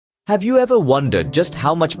Have you ever wondered just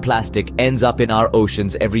how much plastic ends up in our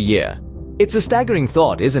oceans every year? It's a staggering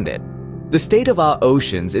thought, isn't it? The state of our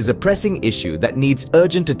oceans is a pressing issue that needs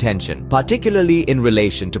urgent attention, particularly in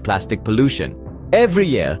relation to plastic pollution. Every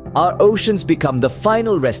year, our oceans become the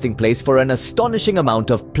final resting place for an astonishing amount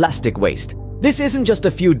of plastic waste. This isn't just a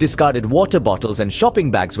few discarded water bottles and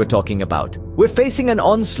shopping bags we're talking about. We're facing an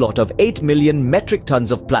onslaught of 8 million metric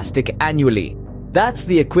tons of plastic annually. That's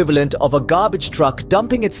the equivalent of a garbage truck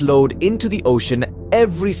dumping its load into the ocean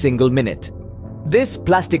every single minute. This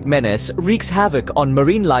plastic menace wreaks havoc on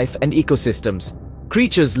marine life and ecosystems.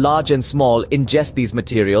 Creatures large and small ingest these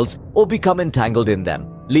materials or become entangled in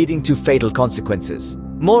them, leading to fatal consequences.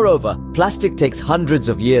 Moreover, plastic takes hundreds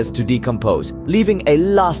of years to decompose, leaving a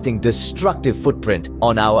lasting destructive footprint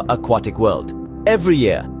on our aquatic world. Every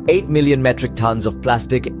year, 8 million metric tons of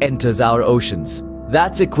plastic enters our oceans.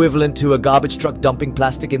 That's equivalent to a garbage truck dumping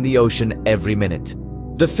plastic in the ocean every minute.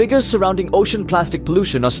 The figures surrounding ocean plastic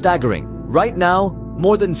pollution are staggering. Right now,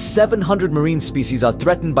 more than 700 marine species are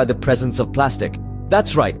threatened by the presence of plastic.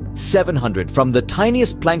 That's right, 700. From the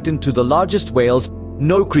tiniest plankton to the largest whales,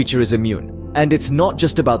 no creature is immune. And it's not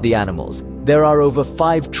just about the animals. There are over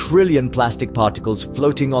 5 trillion plastic particles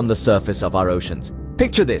floating on the surface of our oceans.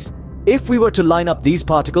 Picture this. If we were to line up these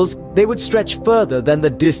particles, they would stretch further than the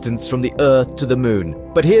distance from the Earth to the Moon.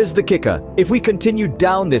 But here's the kicker. If we continue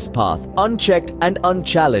down this path, unchecked and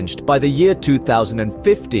unchallenged, by the year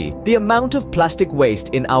 2050, the amount of plastic waste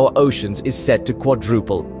in our oceans is set to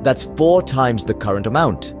quadruple. That's 4 times the current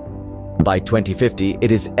amount. By 2050,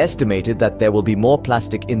 it is estimated that there will be more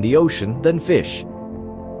plastic in the ocean than fish.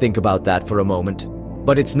 Think about that for a moment.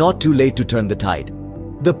 But it's not too late to turn the tide.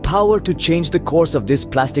 The power to change the course of this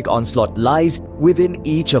plastic onslaught lies within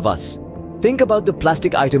each of us. Think about the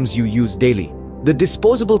plastic items you use daily. The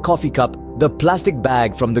disposable coffee cup, the plastic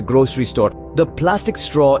bag from the grocery store, the plastic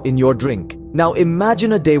straw in your drink. Now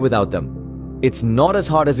imagine a day without them. It's not as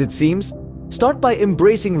hard as it seems. Start by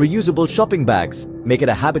embracing reusable shopping bags. Make it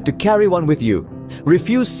a habit to carry one with you.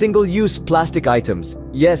 Refuse single-use plastic items.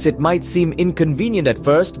 Yes, it might seem inconvenient at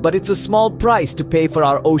first, but it's a small price to pay for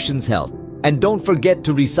our ocean's health. And don't forget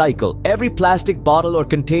to recycle. Every plastic bottle or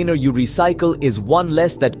container you recycle is one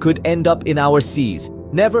less that could end up in our seas.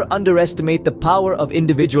 Never underestimate the power of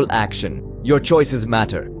individual action. Your choices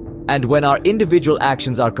matter. And when our individual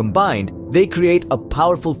actions are combined, they create a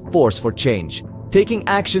powerful force for change. Taking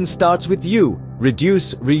action starts with you.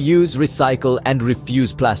 Reduce, reuse, recycle, and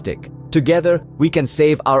refuse plastic. Together, we can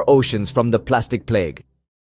save our oceans from the plastic plague.